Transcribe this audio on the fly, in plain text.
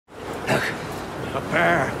A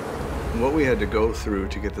bear. What we had to go through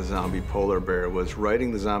to get the zombie polar bear was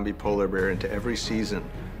writing the zombie polar bear into every season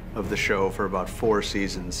of the show for about 4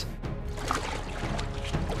 seasons.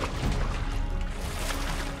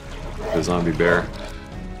 The zombie bear.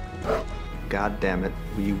 God damn it,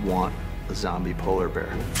 we want a zombie polar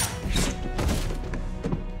bear.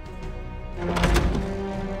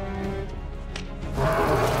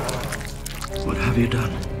 What have you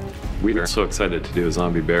done? We are so excited to do a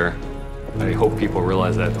zombie bear. I hope people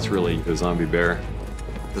realize that it's really a zombie bear.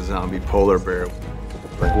 The zombie polar bear.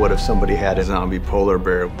 Like, what if somebody had a zombie polar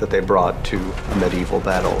bear that they brought to a medieval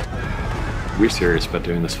battle? We're serious about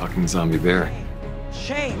doing this fucking zombie bear.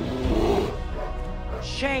 Shame.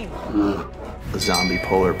 Shame. A zombie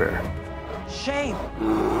polar bear. Shame.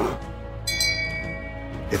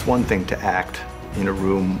 It's one thing to act in a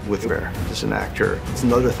room with a bear as an actor. It's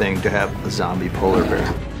another thing to have a zombie polar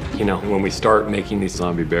bear. You know, when we start making these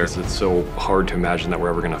zombie bears, it's so hard to imagine that we're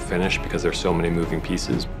ever gonna finish because there's so many moving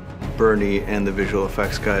pieces. Bernie and the visual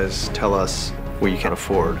effects guys tell us we can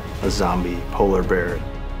afford a zombie polar bear.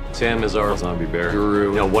 Sam is our zombie bear guru.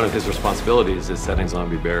 You know, one of his responsibilities is setting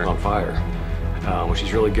zombie bear on fire, which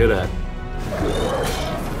he's really good at.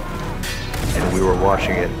 And we were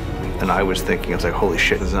watching it, and I was thinking, I was like, holy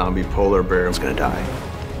shit, the zombie polar bear is gonna die.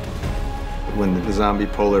 When the zombie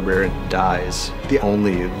polar bear dies, the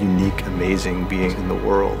only unique, amazing being in the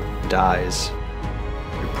world dies.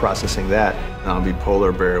 You're processing that. Zombie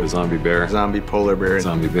polar bear. The zombie bear. Zombie polar bear.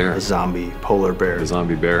 Zombie bear. A zombie polar bear. The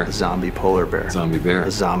zombie bear. A zombie polar bear. Zombie bear.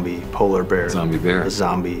 A zombie polar bear. Zombie bear. A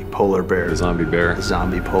zombie polar bear. The zombie bear. A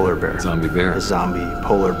zombie polar bear. Zombie bear. A zombie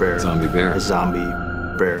polar bear. Zombie bear. A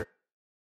zombie bear.